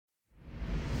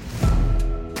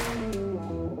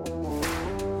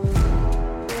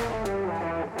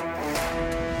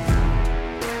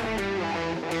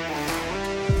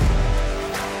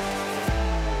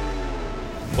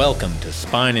Welcome to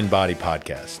Spine and Body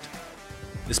Podcast.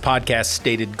 This podcast's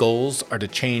stated goals are to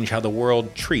change how the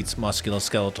world treats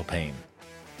musculoskeletal pain,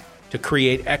 to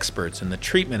create experts in the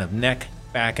treatment of neck,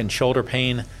 back, and shoulder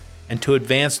pain, and to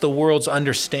advance the world's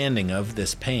understanding of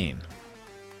this pain,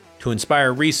 to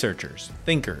inspire researchers,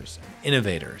 thinkers, and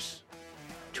innovators,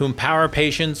 to empower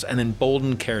patients and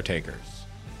embolden caretakers.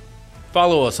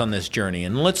 Follow us on this journey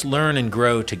and let's learn and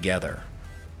grow together.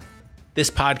 This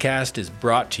podcast is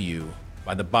brought to you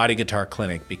by the Body Guitar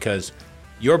Clinic because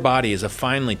your body is a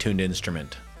finely tuned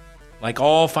instrument. Like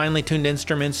all finely tuned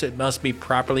instruments, it must be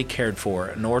properly cared for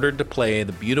in order to play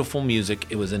the beautiful music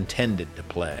it was intended to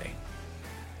play.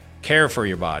 Care for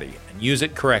your body and use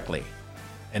it correctly,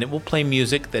 and it will play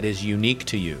music that is unique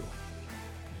to you,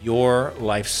 your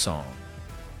life song.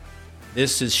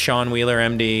 This is Sean Wheeler,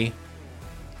 MD,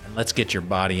 and let's get your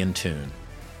body in tune.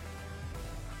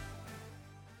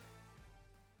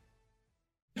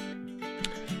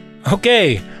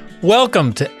 Okay,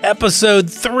 welcome to episode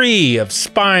 3 of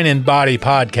Spine and Body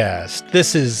Podcast.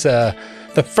 This is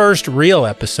the first real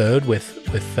episode with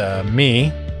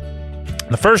me.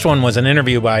 The first one was an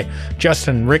interview by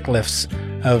Justin Rickliffs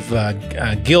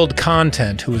of Guild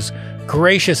Content, who was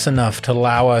gracious enough to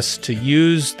allow us to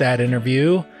use that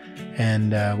interview,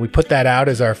 and we put that out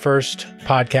as our first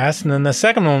podcast. And then the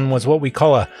second one was what we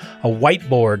call a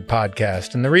whiteboard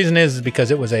podcast, and the reason is because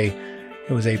it was a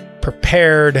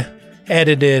prepared,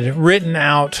 edited, written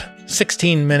out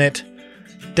 16-minute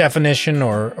definition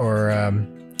or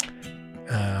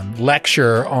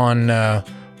lecture on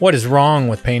what is wrong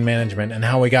with pain management and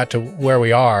how we got to where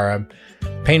we are.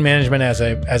 Pain management as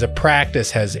a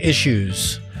practice has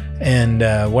issues, and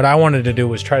what I wanted to do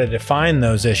was try to define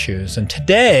those issues. And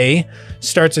today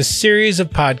starts a series of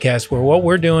podcasts where what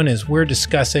we're doing is we're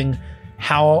discussing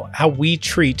how we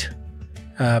treat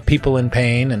people in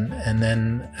pain, and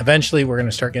then eventually we're going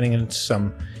to start getting into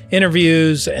some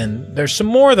interviews, and there's some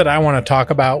more that I want to talk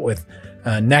about with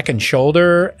neck and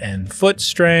shoulder and foot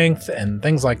strength and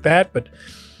things like that. But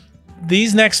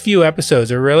these next few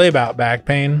episodes are really about back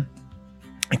pain.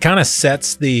 It kind of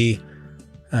sets the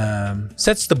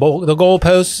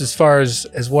goalposts as far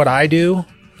as what I do,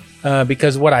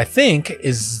 because what I think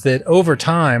is that over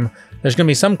time there's going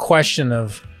to be some question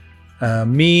of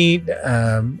me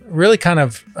really kind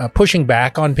of pushing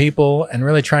back on people and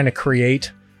really trying to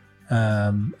create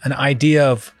an idea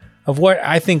of what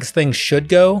I think things should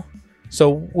go.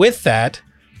 So with that,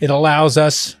 it allows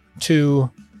us to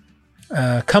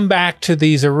come back to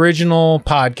these original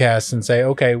podcasts and say,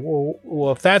 okay,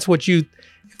 well, if that's what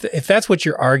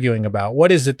you're arguing about,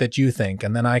 what is it that you think?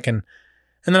 And then I can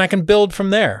build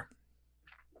from there.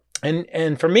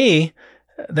 And for me,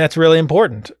 that's really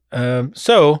important.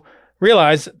 So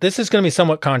realize this is going to be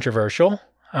somewhat controversial.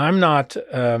 I'm not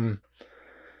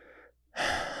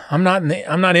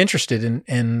interested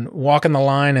in walking the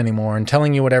line anymore and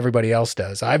telling you what everybody else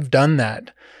does. I've done that.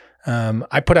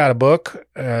 I put out a book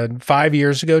 5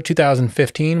 years ago,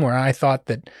 2015, where I thought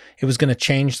that it was going to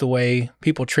change the way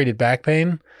people treated back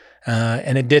pain,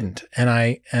 and it didn't. And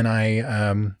I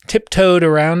tiptoed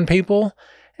around people,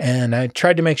 and I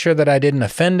tried to make sure that I didn't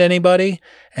offend anybody,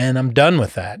 and I'm done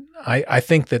with that. I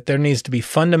think that there needs to be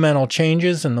fundamental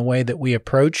changes in the way that we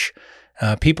approach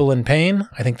people in pain.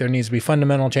 I think there needs to be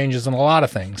fundamental changes in a lot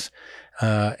of things,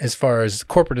 as far as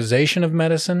corporatization of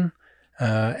medicine.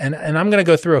 And I'm going to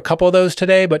go through a couple of those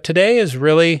today, but today is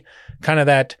really kind of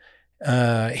that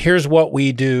here's what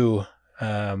we do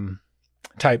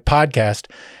type podcast.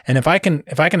 And if I can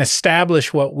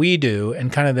establish what we do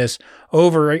and kind of this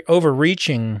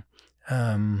overreaching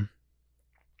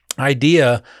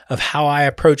idea of how I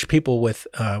approach people with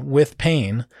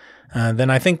pain, then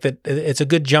I think that it's a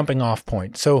good jumping off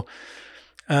point. So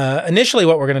initially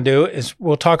what we're going to do is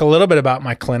we'll talk a little bit about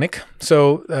my clinic.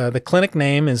 So the clinic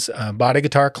name is Body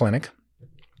Guitar Clinic.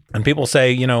 And people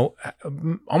say,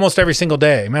 almost every single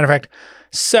day, matter of fact,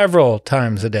 several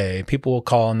times a day, people will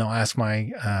call and they'll ask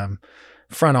my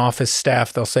front office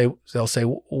staff, they'll say,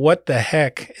 what the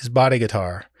heck is body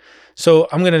guitar? So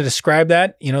I'm going to describe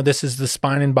that. This is the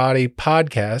Spine and Body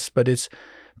Podcast, but it's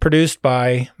produced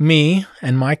by me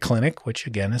and my clinic, which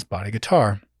again is Body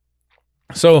Guitar.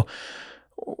 So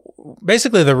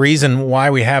basically the reason why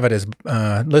we have it as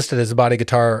listed as a Body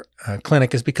Guitar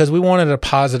Clinic is because we wanted a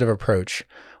positive approach.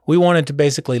 We wanted to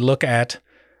basically look at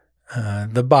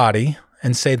the body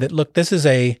and say that, look, this is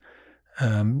a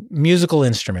musical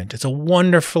instrument. It's a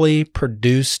wonderfully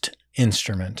produced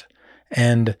instrument.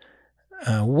 And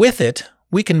with it,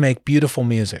 we can make beautiful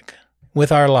music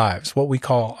with our lives, what we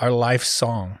call our life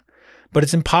song. But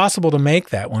it's impossible to make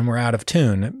that when we're out of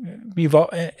tune.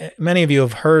 Many of you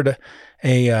have heard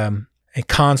a a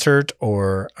concert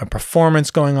or a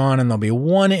performance going on, and there'll be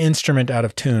one instrument out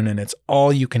of tune and it's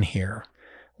all you can hear.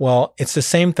 Well, it's the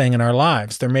same thing in our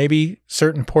lives. There may be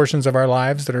certain portions of our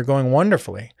lives that are going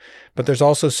wonderfully, but there's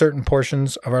also certain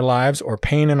portions of our lives or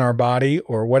pain in our body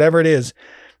or whatever it is.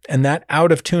 And that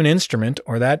out of tune instrument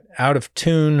or that out of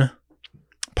tune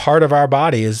part of our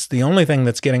body is the only thing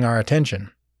that's getting our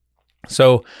attention.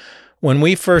 So when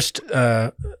we first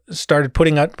started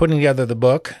putting together the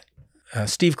book,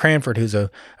 Steve Cranford, who's a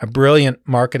brilliant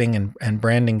marketing and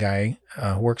branding guy,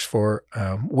 works for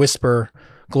Whisper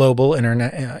Global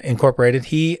Incorporated.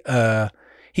 He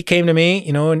came to me,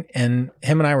 and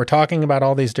him and I were talking about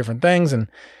all these different things, and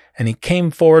he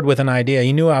came forward with an idea.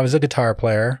 He knew I was a guitar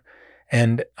player,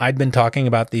 and I'd been talking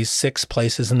about these 6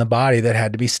 places in the body that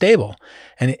had to be stable.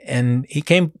 And he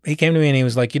came to me and he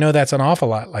was like, that's an awful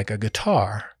lot like a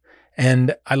guitar.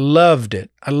 And I loved it.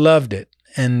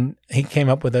 And he came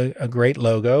up with a great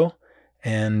logo,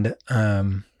 and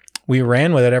we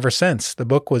ran with it ever since. The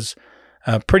book was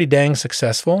pretty dang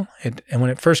successable. And when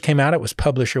it first came out, it was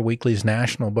Publisher Weekly's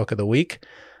National Book of the Week.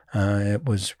 It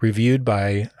was reviewed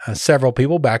by several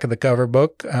people. Back of the cover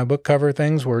book cover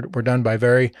things were done by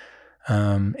very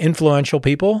influential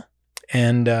people,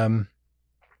 and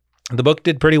the book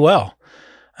did pretty well.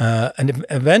 And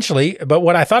eventually, but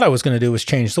what I thought I was going to do was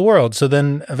change the world. So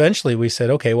then eventually we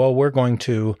said, okay, well, we're going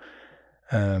to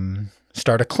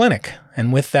start a clinic.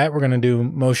 And with that, we're going to do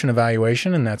motion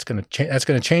evaluation, and that's going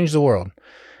to change the world.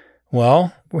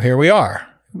 Well, here we are.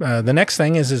 The next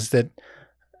thing is that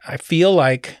I feel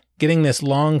like getting this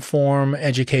long form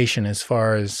education as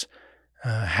far as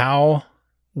how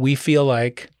we feel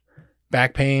like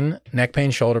back pain, neck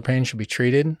pain, shoulder pain should be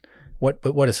treated. What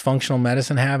does functional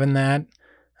medicine have in that?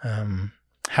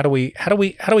 How do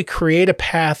we create a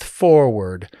path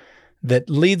forward that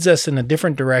leads us in a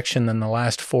different direction than the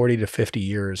last 40 to 50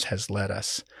 years has led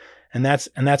us? And that's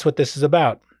what this is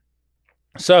about.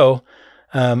 So,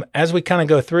 as we kind of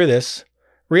go through this,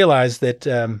 realize that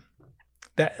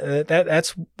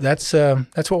that's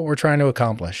what we're trying to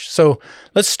accomplish. So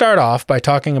let's start off by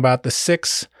talking about the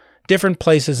 6 different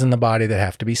places in the body that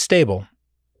have to be stable.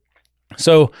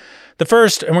 So the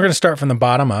first, and we're going to start from the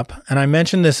bottom up, and I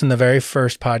mentioned this in the very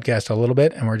first podcast a little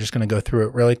bit, and we're just going to go through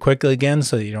it really quickly again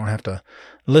so that you don't have to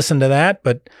listen to that.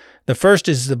 But the first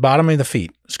is the bottom of the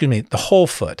feet, the whole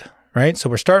foot, right? So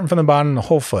we're starting from the bottom, the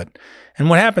whole foot. And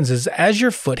what happens is as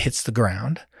your foot hits the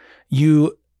ground,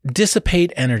 you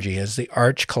dissipate energy as the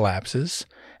arch collapses,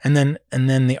 and then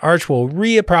the arch will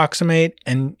reapproximate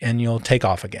and you'll take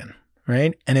off again,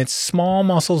 right? And it's small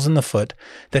muscles in the foot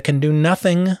that can do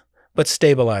nothing but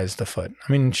stabilize the foot.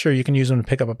 I mean, sure, you can use them to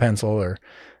pick up a pencil or,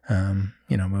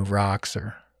 move rocks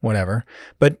or whatever,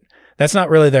 but that's not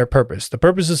really their purpose. The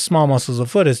purpose of small muscles of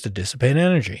the foot is to dissipate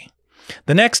energy.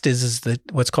 The next is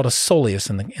what's called a soleus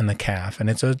in the calf, and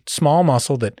it's a small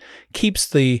muscle that keeps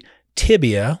the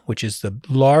tibia, which is the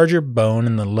larger bone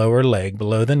in the lower leg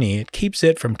below the knee. It keeps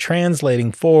it from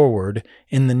translating forward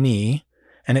in the knee,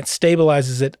 and it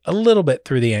stabilizes it a little bit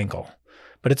through the ankle,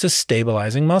 but it's a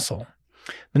stabilizing muscle.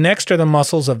 The next are the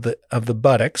muscles of the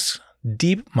buttocks,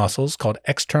 deep muscles called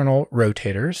external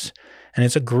rotators, and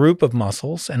it's a group of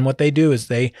muscles, and what they do is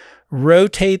they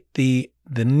rotate the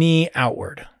knee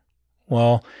outward.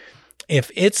 Well,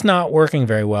 if it's not working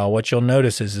very well, what you'll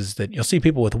notice is that you'll see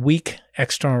people with weak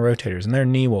external rotators, and their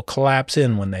knee will collapse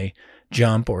in when they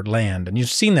jump or land. And you've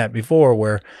seen that before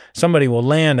where somebody will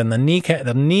land and the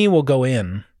knee will go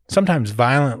in, sometimes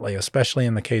violently, especially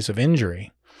in the case of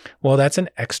injury. Well, that's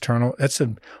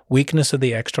a weakness of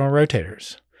the external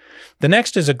rotators. The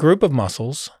next is a group of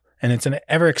muscles, and it's an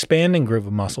ever-expanding group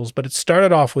of muscles, but it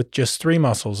started off with just 3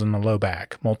 muscles in the low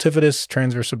back, multifidus,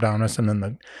 transverse abdominis, and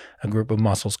then a group of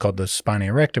muscles called the spina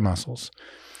erecta muscles.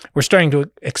 We're starting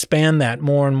to expand that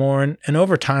more and more, and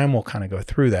over time we'll kind of go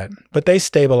through that, but they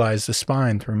stabilize the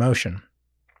spine through motion.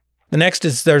 The next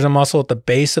is there's a muscle at the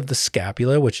base of the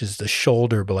scapula, which is the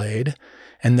shoulder blade,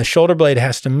 and the shoulder blade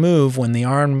has to move when the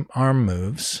arm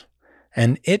moves,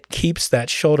 and it keeps that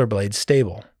shoulder blade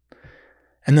stable.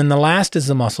 And then the last is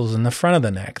the muscles in the front of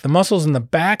the neck. The muscles in the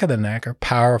back of the neck are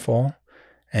powerful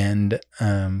and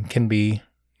can be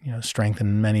strengthened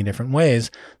in many different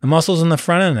ways. The muscles in the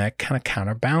front of the neck kind of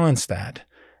counterbalance that,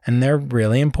 and they're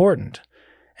really important.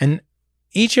 And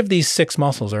each of these 6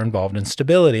 muscles are involved in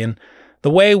stability, and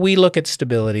the way we look at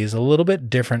stability is a little bit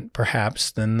different,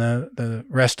 perhaps, than the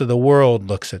rest of the world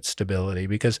looks at stability,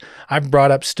 because I've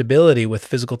brought up stability with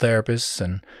physical therapists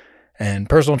and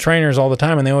personal trainers all the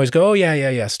time, and they always go, oh,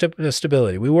 yeah,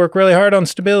 stability. We work really hard on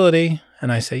stability.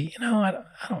 And I say, I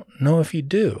don't know if you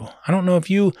do. I don't know if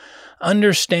you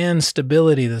understand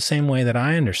stability the same way that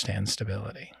I understand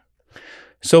stability.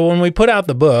 So when we put out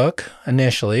the book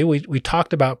initially, we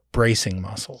talked about bracing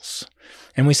muscles.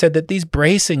 And we said that these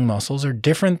bracing muscles are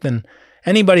different than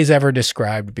anybody's ever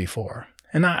described before.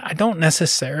 And I don't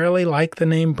necessarily like the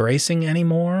name bracing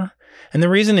anymore. And the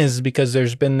reason is because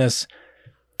there's been this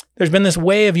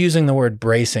way of using the word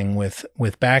bracing with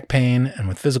back pain and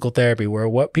with physical therapy, where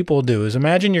what people do is,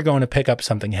 imagine you're going to pick up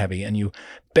something heavy and you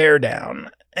bear down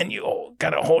and you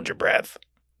got to hold your breath.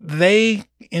 They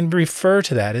refer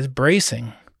to that as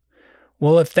bracing.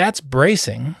 Well, if that's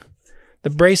bracing, the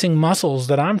bracing muscles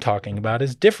that I'm talking about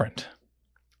is different.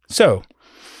 So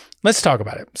let's talk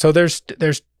about it. So there's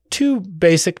two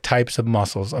basic types of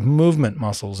muscles, of movement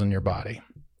muscles in your body.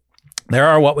 There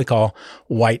are what we call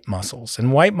white muscles.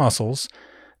 And white muscles,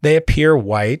 they appear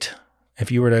white.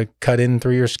 If you were to cut in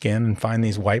through your skin and find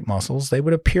these white muscles, they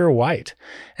would appear white.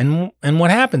 And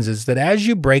what happens is that as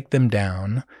you break them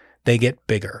down, they get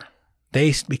bigger.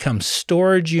 They become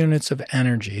storage units of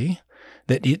energy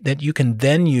that you can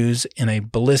then use in a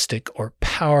ballistic or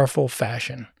powerful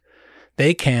fashion.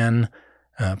 They can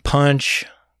punch,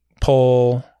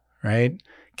 pull, right?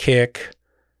 Kick,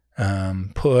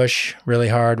 push really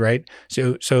hard, right?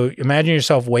 So imagine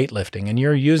yourself weightlifting, and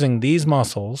you're using these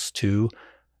muscles to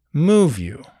move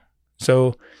you.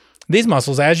 So these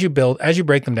muscles, as you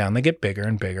break them down, they get bigger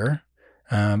and bigger,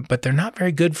 but they're not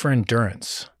very good for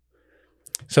endurance.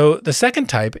 So the second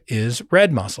type is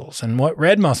red muscles. And what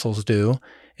red muscles do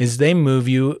is they move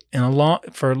you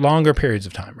for longer periods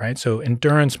of time, right? So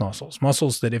endurance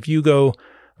muscles that if you go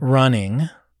running,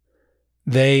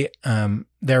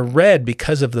 they're red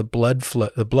because of the blood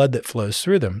that flows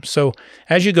through them. So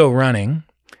as you go running,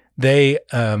 they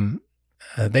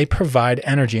provide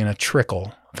energy in a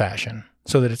trickle fashion,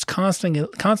 so that it's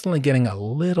constantly getting a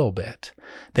little bit.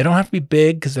 They don't have to be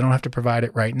big because they don't have to provide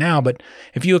it right now. But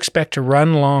if you expect to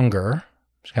run longer,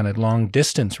 kind of long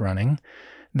distance running,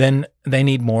 then they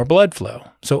need more blood flow.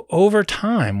 So over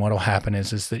time, what will happen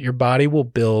is that your body will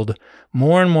build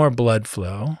more and more blood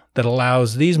flow that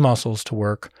allows these muscles to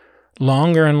work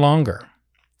longer and longer,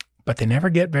 but they never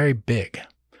get very big,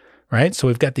 right? So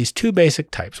we've got these two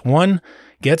basic types. One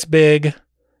gets big,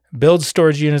 builds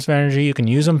storage units of energy. You can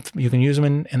use them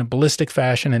in a ballistic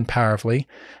fashion and powerfully.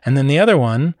 And then the other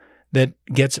one that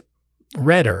gets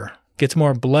redder, gets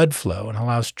more blood flow and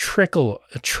allows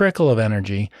a trickle of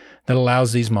energy that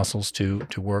allows these muscles to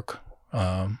work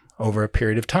over a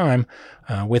period of time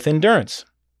with endurance.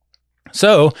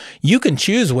 So you can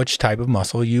choose which type of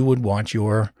muscle you would want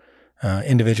your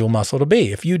individual muscle to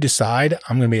be. If you decide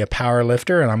I'm going to be a power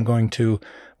lifter and I'm going to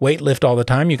weight lift all the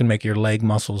time, you can make your leg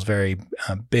muscles very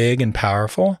big and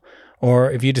powerful.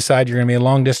 Or if you decide you're going to be a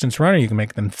long distance runner, you can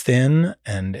make them thin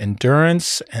and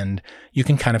endurance, and you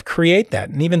can kind of create that.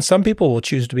 And even some people will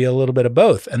choose to be a little bit of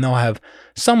both, and they'll have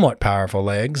somewhat powerful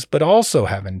legs, but also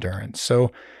have endurance.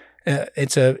 So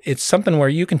it's something where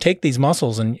you can take these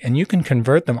muscles and you can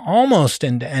convert them almost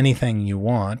into anything you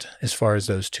want as far as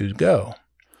those two go.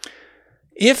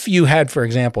 If you had, for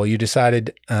example, you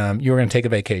decided you were going to take a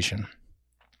vacation,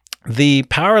 the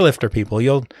powerlifter people,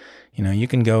 you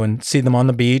can go and see them on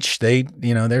the beach.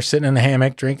 They're sitting in the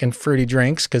hammock drinking fruity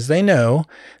drinks because they know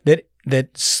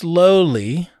that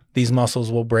slowly these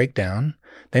muscles will break down.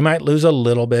 They might lose a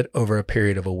little bit over a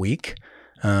period of a week,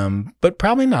 but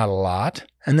probably not a lot.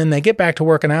 And then they get back to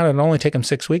working out. It'll only take them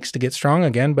 6 weeks to get strong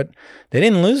again, but they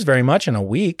didn't lose very much in a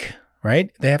week,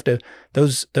 right? They have to,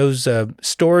 those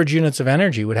storage units of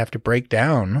energy would have to break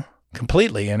down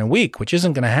completely in a week, which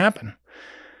isn't going to happen.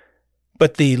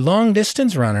 But the long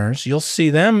distance runners, you'll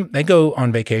see them, they go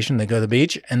on vacation, they go to the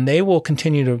beach, and they will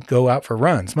continue to go out for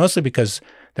runs, mostly because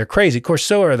they're crazy. Of course,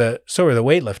 so are the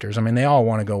weightlifters. I mean, they all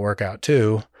want to go work out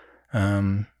too.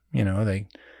 They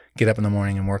get up in the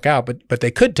morning and work out, but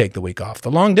they could take the week off. The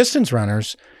long distance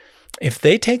runners, if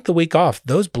they take the week off,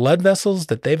 those blood vessels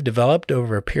that they've developed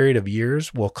over a period of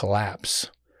years will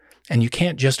collapse. And you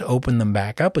can't just open them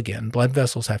back up again. Blood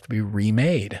vessels have to be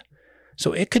remade.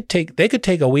 So they could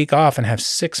take a week off and have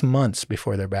 6 months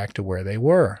before they're back to where they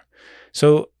were.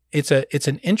 So it's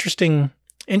an interesting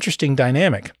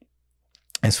dynamic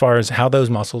as far as how those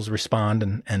muscles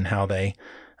respond and how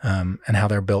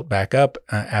they're built back up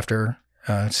after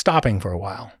stopping for a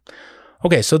while.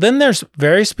 Okay, so then there's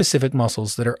very specific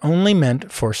muscles that are only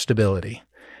meant for stability,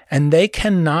 and they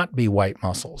cannot be white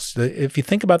muscles. If you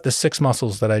think about the 6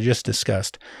 muscles that I just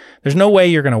discussed, there's no way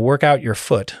you're going to work out your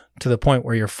foot to the point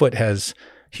where your foot has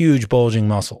huge bulging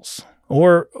muscles,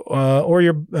 or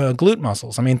your glute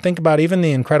muscles. I mean, think about even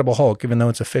the Incredible Hulk, even though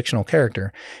it's a fictional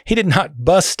character, he did not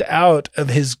bust out of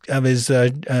his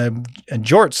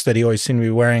jorts that he always seemed to be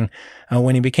wearing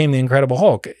when he became the Incredible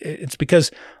Hulk. It's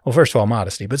because, well, first of all,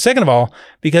 modesty, but second of all,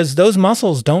 because those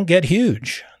muscles don't get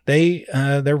huge.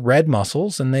 They're red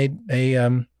muscles, and they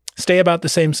stay about the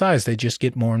same size. They just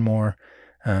get more and more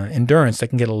endurance. They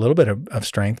can get a little bit of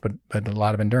strength, but a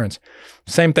lot of endurance.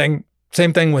 Same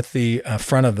thing with the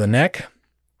front of the neck,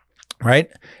 right?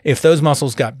 If those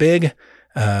muscles got big,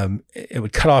 it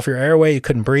would cut off your airway. You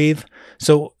couldn't breathe.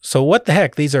 So what the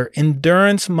heck? These are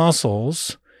endurance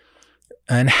muscles,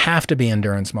 and have to be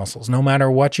endurance muscles no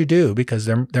matter what you do, because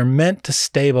they're meant to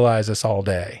stabilize us all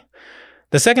day.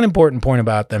 The second important point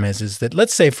about them is that,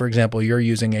 let's say, for example, you're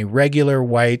using a regular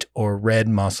white or red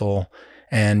muscle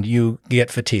and you get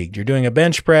fatigued. You're doing a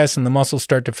bench press and the muscles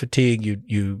start to fatigue.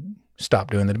 You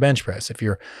stop doing the bench press. If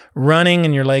you're running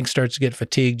and your leg starts to get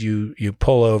fatigued, you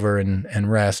pull over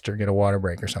and rest or get a water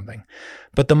break or something.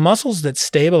 But the muscles that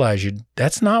stabilize you,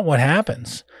 that's not what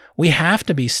happens. We have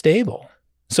to be stable.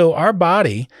 So our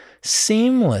body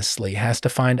seamlessly has to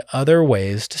find other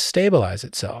ways to stabilize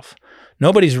itself.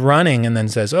 Nobody's running and then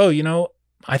says, oh,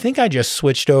 I think I just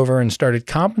switched over and started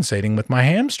compensating with my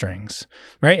hamstrings,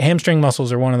 right? Hamstring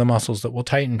muscles are one of the muscles that will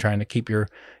tighten, trying to keep your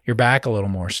back a little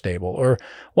more stable. Or,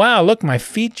 wow, look, my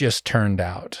feet just turned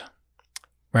out,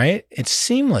 right? It's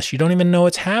seamless. You don't even know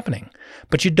it's happening.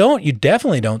 But you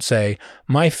definitely don't say,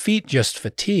 my feet just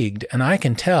fatigued and I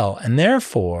can tell, and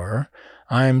therefore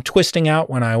I'm twisting out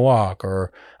when I walk,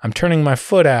 or I'm turning my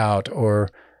foot out,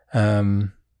 or,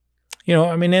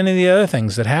 any of the other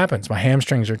things that happens. My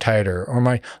hamstrings are tighter, or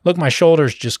my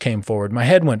shoulders just came forward. My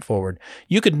head went forward.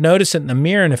 You could notice it in the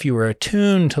mirror, and if you were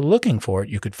attuned to looking for it,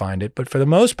 you could find it. But for the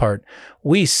most part,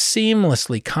 we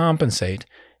seamlessly compensate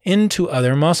into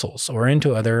other muscles or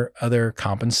into other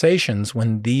compensations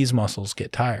when these muscles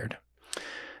get tired.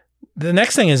 The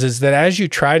next thing is that as you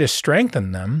try to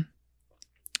strengthen them,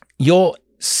 you'll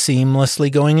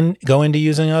seamlessly go into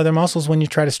using other muscles when you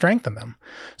try to strengthen them.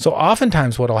 So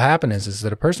oftentimes what will happen is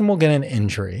that a person will get an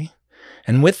injury,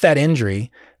 and with that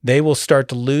injury, they will start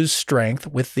to lose strength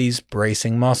with these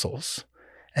bracing muscles.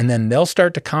 And then they'll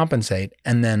start to compensate,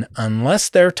 and then unless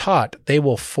they're taught, they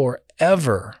will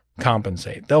forever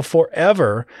compensate. They'll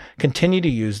forever continue to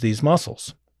use these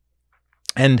muscles.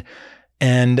 And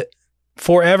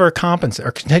forever compensate,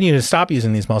 or continue to stop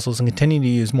using these muscles and continue to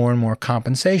use more and more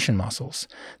compensation muscles.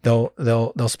 They'll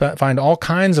find all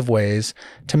kinds of ways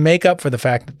to make up for the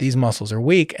fact that these muscles are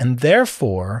weak, and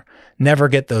therefore never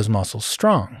get those muscles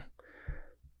strong.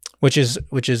 Which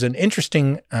is an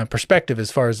interesting perspective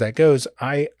as far as that goes.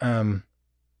 I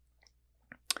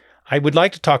would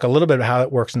like to talk a little bit about how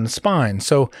it works in the spine.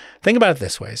 So think about it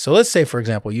this way. So let's say, for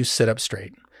example, you sit up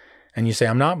straight. And you say,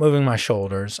 I'm not moving my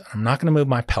shoulders. I'm not going to move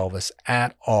my pelvis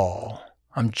at all.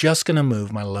 I'm just going to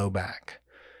move my low back,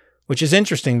 which is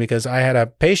interesting because I had a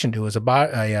patient who was a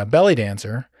belly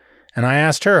dancer, and I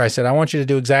asked her, I said, I want you to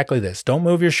do exactly this. Don't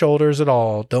move your shoulders at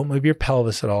all. Don't move your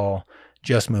pelvis at all.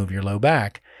 Just move your low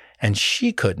back. And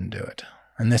she couldn't do it.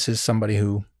 And this is somebody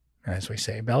who, as we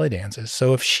say, belly dances.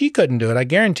 So if she couldn't do it, I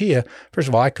guarantee you, first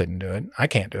of all, I couldn't do it. I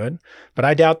can't do it. But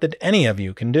I doubt that any of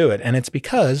you can do it. And it's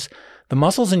because the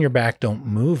muscles in your back don't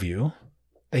move you.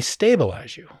 They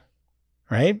stabilize you,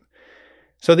 right?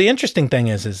 So the interesting thing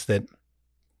is that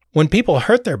when people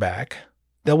hurt their back,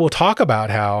 they will talk about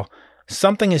how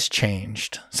something has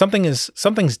changed.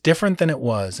 Something's different than it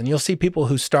was. And you'll see people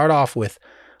who start off with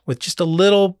just a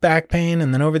little back pain,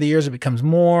 and then over the years it becomes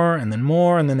more, and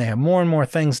then they have more and more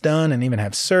things done and even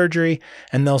have surgery.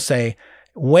 And they'll say,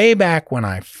 way back when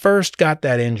I first got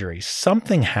that injury,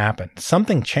 something happened,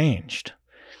 something changed.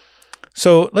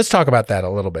 So let's talk about that a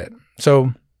little bit.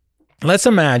 So let's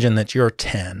imagine that you're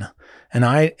 10 and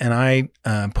I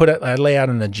lay out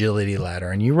an agility ladder,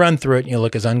 and you run through it and you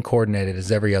look as uncoordinated as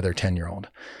every other 10-year-old.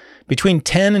 Between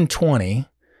 10 and 20,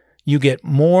 you get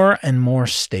more and more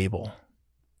stable.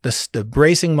 The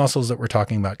bracing muscles that we're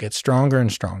talking about get stronger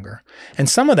and stronger. And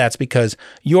some of that's because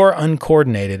you're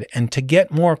uncoordinated, and to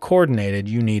get more coordinated,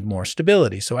 you need more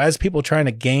stability. So as people trying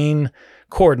to gain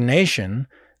coordination,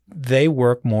 they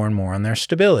work more and more on their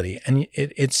stability. And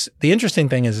it's the interesting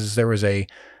thing is there was a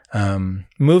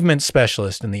movement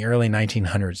specialist in the early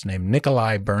 1900s named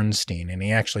Nikolai Bernstein, and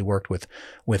he actually worked with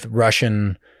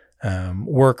Russian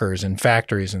workers in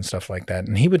factories and stuff like that.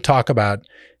 And he would talk about,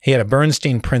 he had a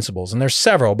Bernstein principles, and there's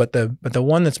several, but the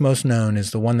one that's most known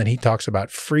is the one that he talks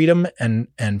about, freedom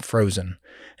and frozen.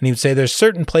 And he would say there's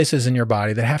certain places in your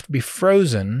body that have to be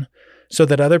frozen so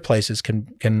that other places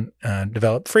can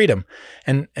develop freedom.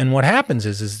 And what happens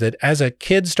is that as a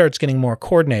kid starts getting more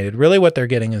coordinated, really what they're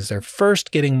getting is they're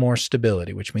first getting more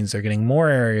stability, which means they're getting more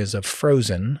areas of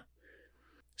frozen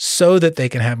so that they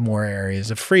can have more areas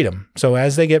of freedom. So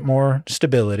as they get more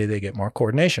stability, they get more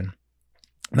coordination.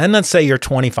 And then let's say you're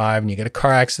 25 and you get a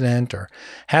car accident or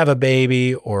have a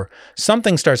baby or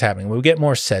something starts happening. We get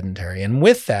more sedentary. And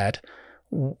with that,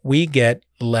 we get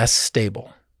less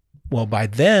stable. Well, by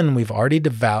then, we've already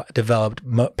developed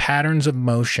patterns of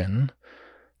motion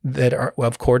that are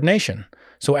of coordination.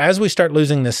 So as we start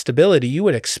losing this stability, you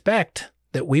would expect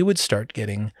that we would start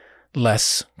getting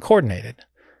less coordinated.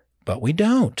 But we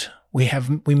don't.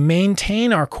 We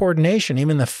maintain our coordination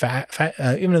even in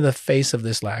the face of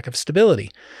this lack of stability.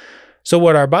 So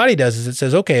what our body does is it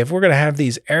says, okay, if we're going to have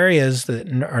these areas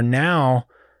that are now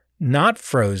not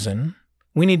frozen,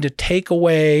 we need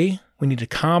to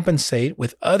compensate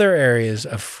with other areas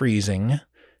of freezing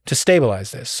to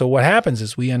stabilize this. So what happens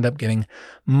is we end up getting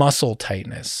muscle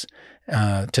tightness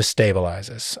to stabilize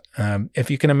us. If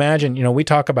you can imagine, we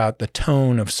talk about the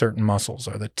tone of certain muscles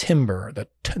or the timbre,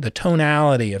 the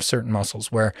tonality of certain muscles,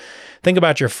 where think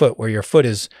about your foot, where your foot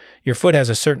has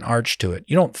a certain arch to it.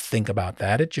 You don't think about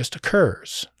that. It just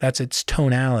occurs. That's its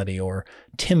tonality or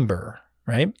timbre,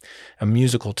 right? A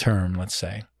musical term, let's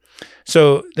say.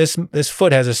 So this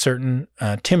foot has a certain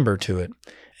timbre to it,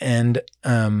 and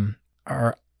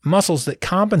our muscles that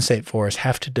compensate for us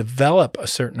have to develop a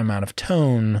certain amount of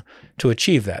tone to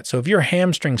achieve that. So if your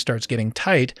hamstring starts getting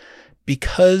tight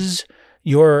because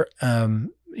your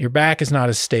back is not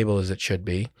as stable as it should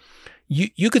be,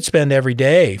 you could spend every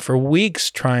day for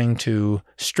weeks trying to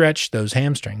stretch those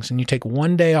hamstrings, and you take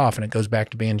one day off and it goes back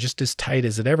to being just as tight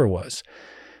as it ever was.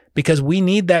 Because we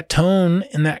need that tone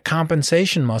in that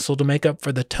compensation muscle to make up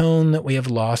for the tone that we have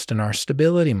lost in our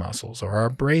stability muscles or our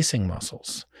bracing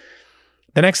muscles.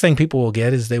 The next thing people will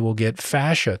get is they will get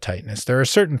fascia tightness. There are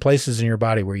certain places in your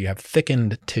body where you have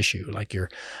thickened tissue, like your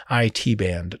IT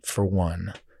band for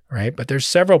one, right? But there's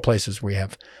several places where you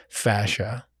have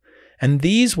fascia, and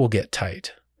these will get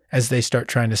tight as they start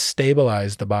trying to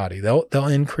stabilize the body. They'll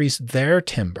increase their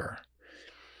timbre.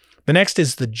 The next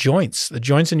is the joints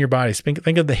in your body.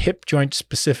 Think of the hip joint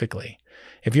specifically.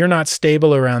 If you're not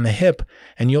stable around the hip,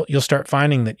 and you'll start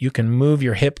finding that you can move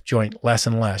your hip joint less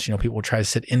and less. People will try to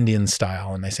sit Indian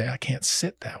style and they say, I can't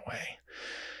sit that way.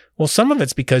 Well, some of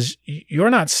it's because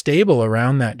you're not stable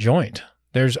around that joint.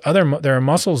 There are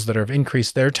muscles that have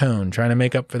increased their tone, trying to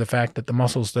make up for the fact that the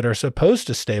muscles that are supposed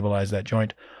to stabilize that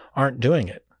joint aren't doing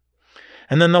it.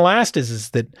 And then the last is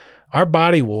that our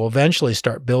body will eventually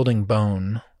start building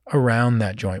bone around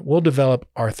that joint. We'll develop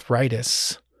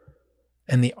arthritis,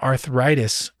 and the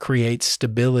arthritis creates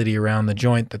stability around the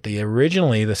joint that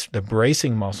originally the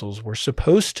bracing muscles were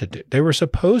supposed to do. They were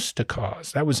supposed to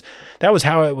cause. That was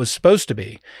how it was supposed to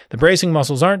be. The bracing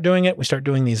muscles aren't doing it. We start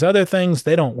doing these other things.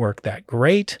 They don't work that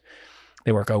great.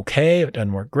 They work okay. It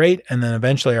doesn't work great. And then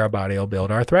eventually our body will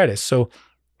build arthritis. So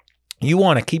you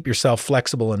want to keep yourself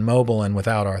flexible and mobile and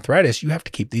without arthritis, you have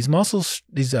to keep these muscles,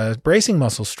 these bracing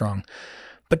muscles strong.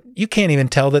 But you can't even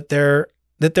tell that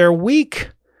they're weak,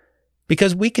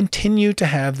 because we continue to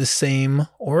have the same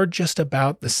or just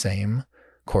about the same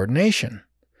coordination.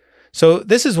 So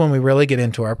this is when we really get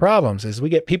into our problems, is we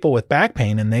get people with back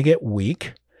pain and they get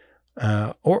weak,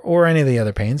 or any of the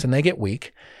other pains, and they get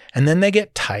weak, and then they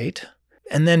get tight.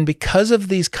 And then because of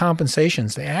these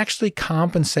compensations, they actually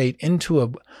compensate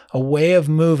into a way of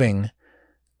moving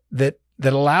that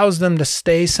allows them to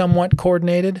stay somewhat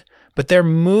coordinated, but they're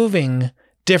moving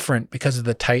different because of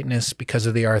the tightness, because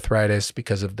of the arthritis,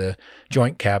 because of the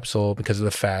joint capsule, because of the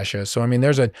fascia. So,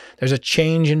 there's a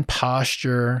change in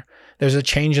posture. There's a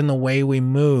change in the way we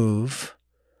move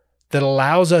that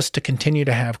allows us to continue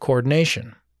to have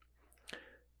coordination.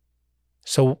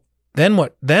 So then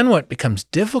what becomes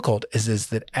difficult is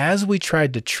that as we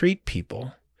tried to treat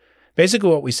people, basically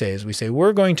what we say is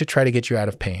we're going to try to get you out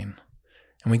of pain.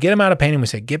 And we get them out of pain and we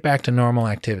say, get back to normal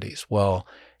activities. Well,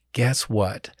 guess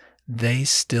what? They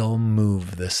still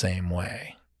move the same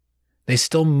way. They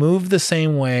still move the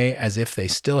same way as if they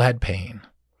still had pain.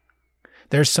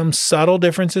 There's some subtle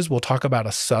differences. We'll talk about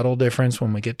a subtle difference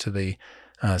when we get to the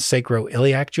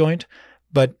sacroiliac joint.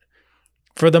 But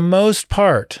for the most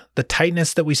part, the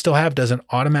tightness that we still have doesn't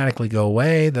automatically go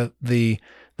away. The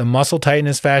muscle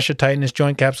tightness, fascia tightness,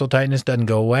 joint capsule tightness doesn't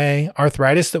go away.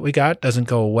 Arthritis that we got doesn't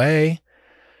go away.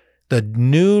 The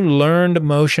new learned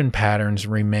motion patterns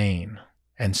remain.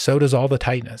 And so does all the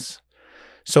tightness.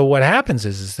 So what happens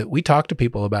is that we talk to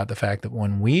people about the fact that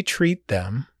when we treat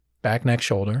them, back, neck,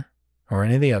 shoulder, or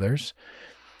any of the others,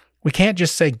 We can't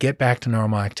just say get back to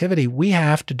normal activity. We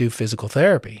have to do physical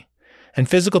therapy. And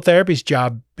physical therapy's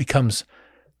job becomes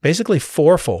basically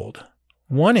fourfold.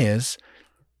 One is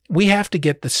we have to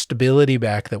get the stability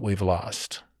back that we've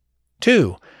lost.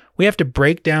 2, we have to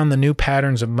break down the new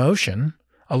patterns of motion,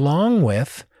 along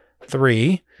with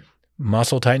 3,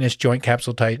 muscle tightness, joint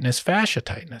capsule tightness, fascia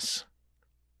tightness,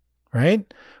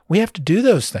 right? We have to do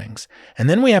those things. And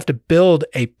then we have to build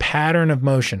a pattern of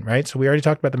motion, right? So we already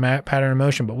talked about the pattern of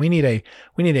motion, but we need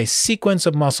a sequence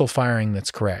of muscle firing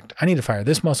that's correct. I need to fire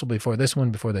this muscle before this one,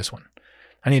 before this one.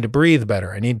 I need to breathe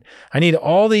better. I need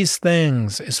all these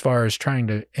things as far as trying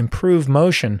to improve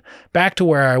motion back to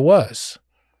where I was.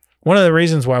 One of the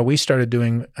reasons why we started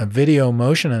doing a video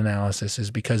motion analysis is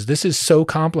because this is so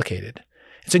complicated.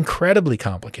 It's incredibly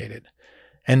complicated.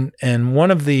 And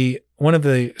one of the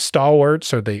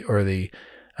stalwarts or the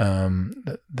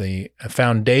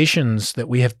foundations that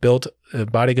we have built a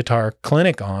Body Guitar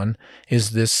Clinic on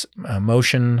is this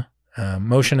motion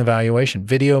evaluation,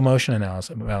 video motion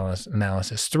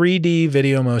analysis, 3D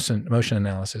video motion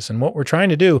analysis. And what we're trying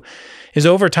to do is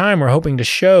over time, we're hoping to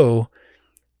show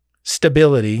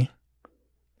stability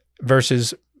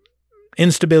versus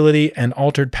instability and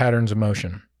altered patterns of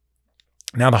motion.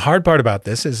 Now, the hard part about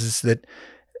this is that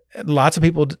lots of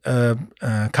people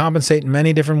compensate in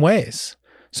many different ways.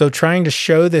 So trying to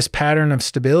show this pattern of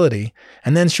stability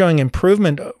and then showing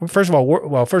improvement, first of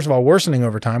all, worsening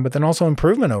over time, but then also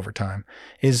improvement over time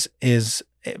is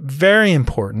very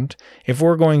important if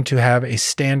we're going to have a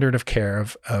standard of care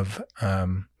of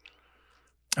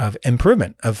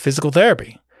improvement of physical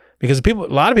therapy. Because a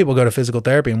lot of people go to physical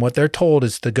therapy and what they're told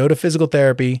is to go to physical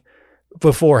therapy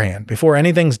beforehand, before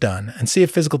anything's done, and see if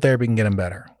physical therapy can get them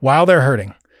better while they're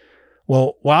hurting.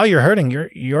 Well, while you're hurting,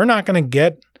 you're not going to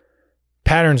get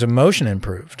patterns of motion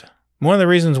improved. One of the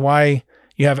reasons why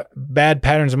you have bad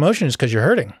patterns of motion is because you're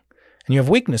hurting, and you have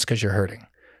weakness because you're hurting.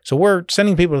 So we're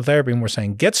sending people to therapy and we're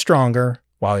saying, get stronger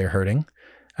while you're hurting,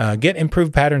 get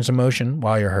improved patterns of motion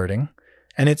while you're hurting,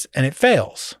 and it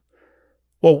fails.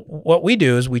 Well, what we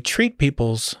do is we treat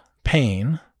people's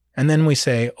pain, and then we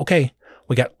say, okay,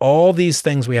 we got all these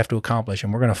things we have to accomplish,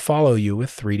 and we're going to follow you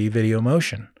with 3D video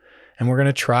motion. And we're going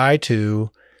to try to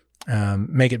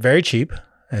make it very cheap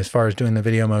as far as doing the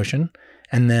video motion,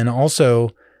 and then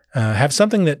also have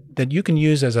something that you can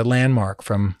use as a landmark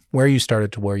from where you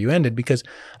started to where you ended, because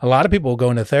a lot of people will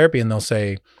go into therapy and they'll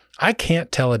say, I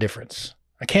can't tell a difference.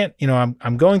 I can't,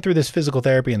 I'm going through this physical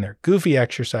therapy and they're goofy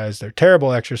exercises, they're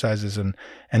terrible exercises, and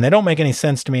they don't make any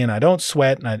sense to me, and I don't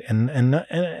sweat, and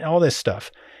all this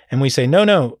stuff. And we say,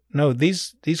 no,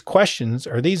 these questions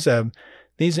or these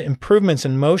improvements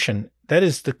in motion, that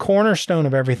is the cornerstone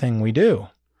of everything we do.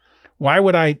 Why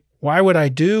would I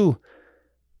do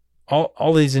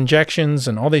all these injections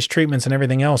and all these treatments and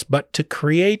everything else, but to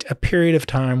create a period of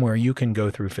time where you can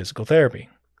go through physical therapy,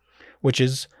 which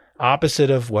is opposite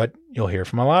of what you'll hear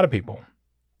from a lot of people.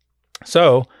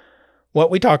 So what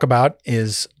we talk about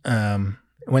is,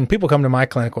 when people come to my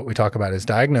clinic, what we talk about is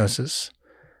diagnosis,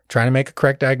 trying to make a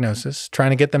correct diagnosis,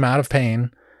 trying to get them out of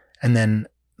pain, and then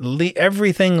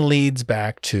everything leads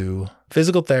back to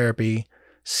physical therapy,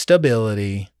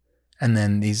 stability, and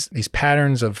then these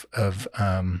patterns of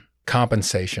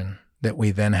compensation that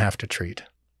we then have to treat.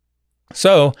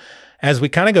 So as we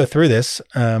kind of go through this,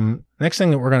 next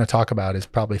thing that we're going to talk about is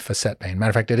probably facet pain. Matter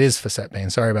of fact, it is facet pain.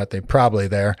 Sorry about the probably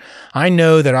there. I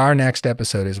know that our next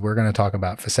episode is we're going to talk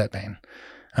about facet pain.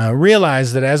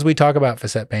 Realize that as we talk about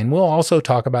facet pain, we'll also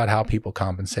talk about how people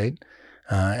compensate.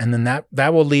 And then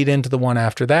that will lead into the one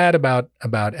after that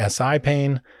about SI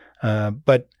pain.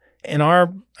 But in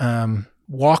our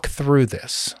walk through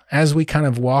this, as we kind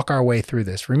of walk our way through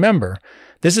this, remember,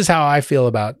 this is how I feel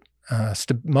about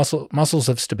muscles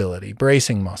of stability,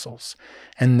 bracing muscles.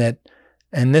 And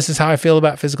this is how I feel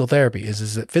about physical therapy,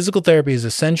 is that physical therapy is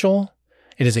essential.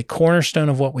 It is a cornerstone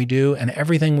of what we do, and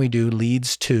everything we do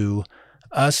leads to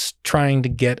us trying to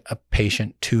get a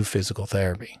patient to physical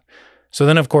therapy. So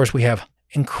then, of course, we have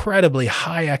incredibly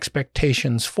high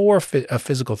expectations for a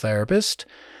physical therapist.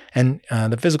 And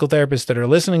the physical therapists that are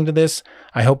listening to this,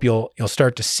 I hope you'll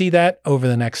start to see that over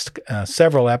the next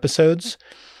several episodes.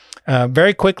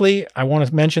 Very quickly, I want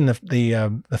to mention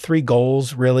the 3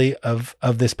 goals really of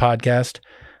this podcast.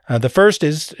 The first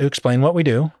is to explain what we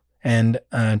do and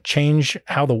change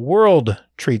how the world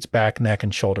treats back, neck,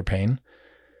 and shoulder pain.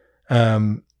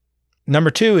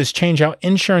 Number 2 is change how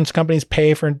insurance companies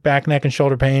pay for back, neck, and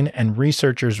shoulder pain, and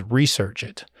researchers research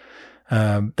it.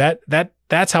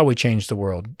 That's how we change the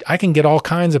world. I can get all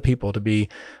kinds of people to be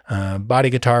body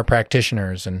guitar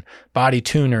practitioners and body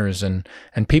tuners and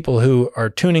people who are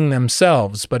tuning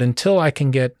themselves. But until I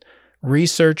can get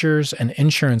researchers and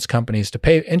insurance companies to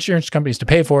pay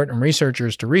for it and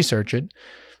researchers to research it,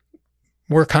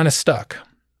 we're kind of stuck.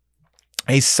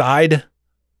 A side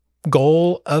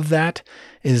goal of that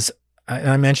is, and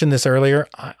I mentioned this earlier,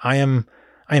 I am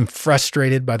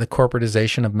frustrated by the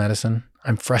corporatization of medicine.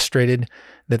 I'm frustrated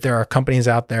that there are companies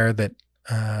out there that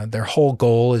their whole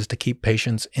goal is to keep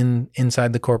patients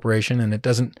inside the corporation, and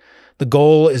the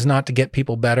goal is not to get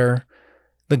people better.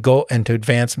 The goal and to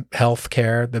advance health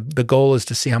care. The goal is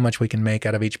to see how much we can make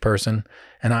out of each person.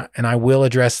 And I will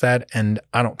address that, and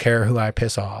I don't care who I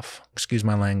piss off. Excuse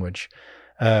my language.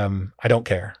 I don't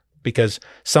care, because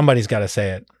somebody's got to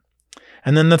say it.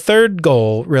 And then the third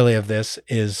goal really of this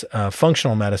is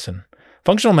functional medicine.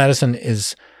 Functional medicine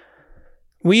is,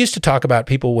 we used to talk about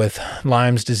people with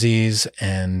Lyme's disease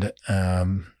and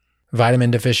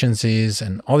vitamin deficiencies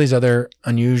and all these other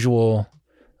unusual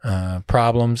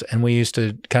problems. And we used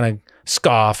to kind of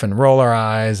scoff and roll our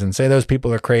eyes and say those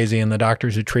people are crazy and the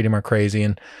doctors who treat them are crazy.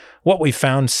 And what we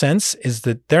found since is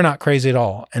that they're not crazy at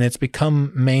all. And it's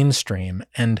become mainstream.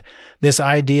 And this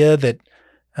idea that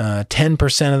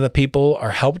 10% of the people are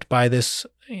helped by this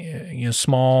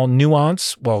small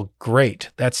nuance, well, great.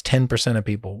 That's 10% of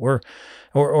people. Or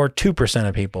 2%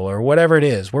 of people, or whatever it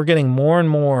is. We're getting more and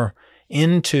more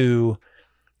into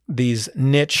these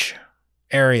niche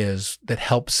areas that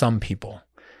help some people.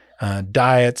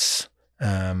 Diets,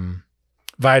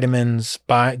 vitamins,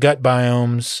 gut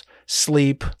biomes,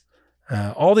 sleep,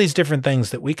 all these different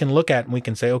things that we can look at and we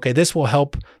can say, okay, this will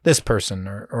help this person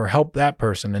or help that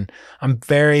person. And I'm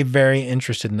very, very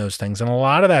interested in those things. And a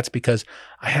lot of that's because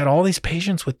I had all these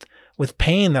patients with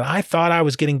pain that I thought I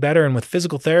was getting better. And with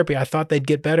physical therapy, I thought they'd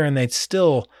get better and they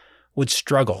still would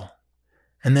struggle.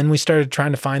 And then we started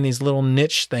trying to find these little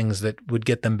niche things that would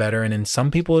get them better. And in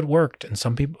some people it worked, and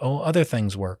some people, other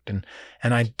things worked. And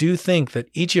I do think that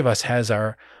each of us has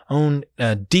our own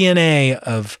DNA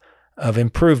of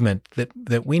improvement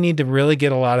that we need to really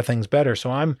get a lot of things better. So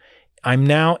I'm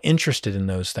now interested in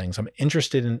those things. I'm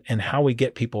interested in how we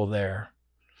get people there.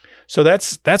 So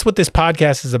that's what this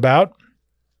podcast is about.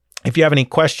 If you have any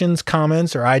questions,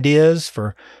 comments, or ideas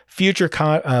for future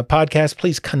podcasts,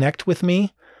 please connect with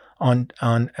me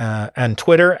on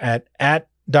Twitter at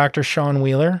Dr. Sean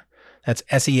Wheeler. That's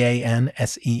SEAN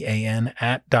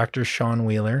at Dr. Sean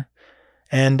Wheeler.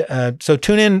 And so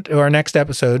tune in to our next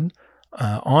episode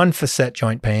on facet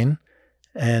joint pain.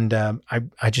 And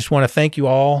I just want to thank you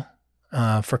all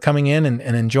for coming in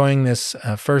and enjoying this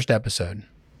first episode.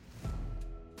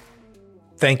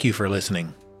 Thank you for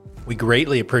listening. We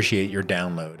greatly appreciate your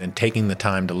download and taking the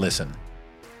time to listen.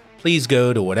 Please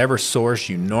go to whatever source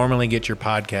you normally get your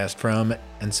podcast from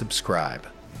and subscribe.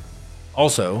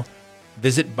 Also,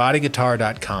 visit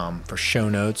bodyguitar.com for show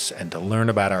notes and to learn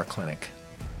about our clinic.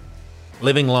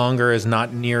 Living longer is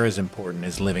not near as important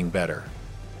as living better.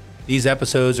 These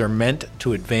episodes are meant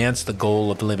to advance the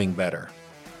goal of living better.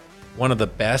 One of the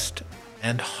best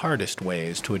and hardest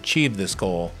ways to achieve this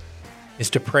goal is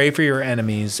to pray for your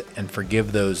enemies and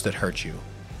forgive those that hurt you.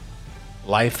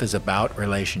 Life is about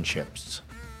relationships.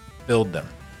 Build them.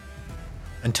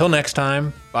 Until next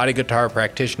time, body guitar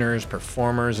practitioners,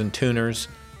 performers, and tuners,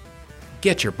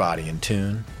 get your body in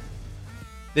tune.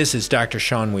 This is Dr.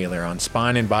 Sean Wheeler on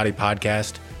Spine and Body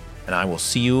Podcast, and I will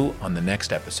see you on the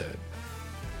next episode.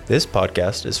 This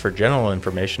podcast is for general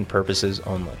information purposes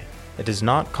only. It does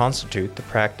not constitute the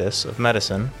practice of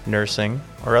medicine, nursing,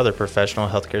 or other professional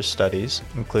healthcare studies,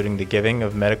 including the giving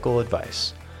of medical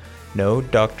advice. No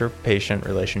doctor-patient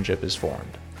relationship is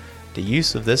formed. The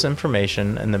use of this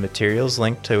information and the materials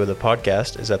linked to the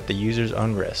podcast is at the user's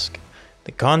own risk.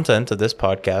 The content of this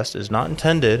podcast is not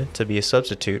intended to be a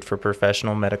substitute for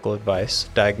professional medical advice,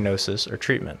 diagnosis, or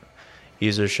treatment.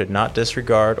 Users should not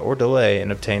disregard or delay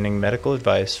in obtaining medical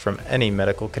advice from any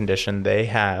medical condition they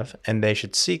have, and they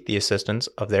should seek the assistance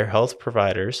of their health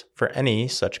providers for any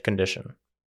such condition.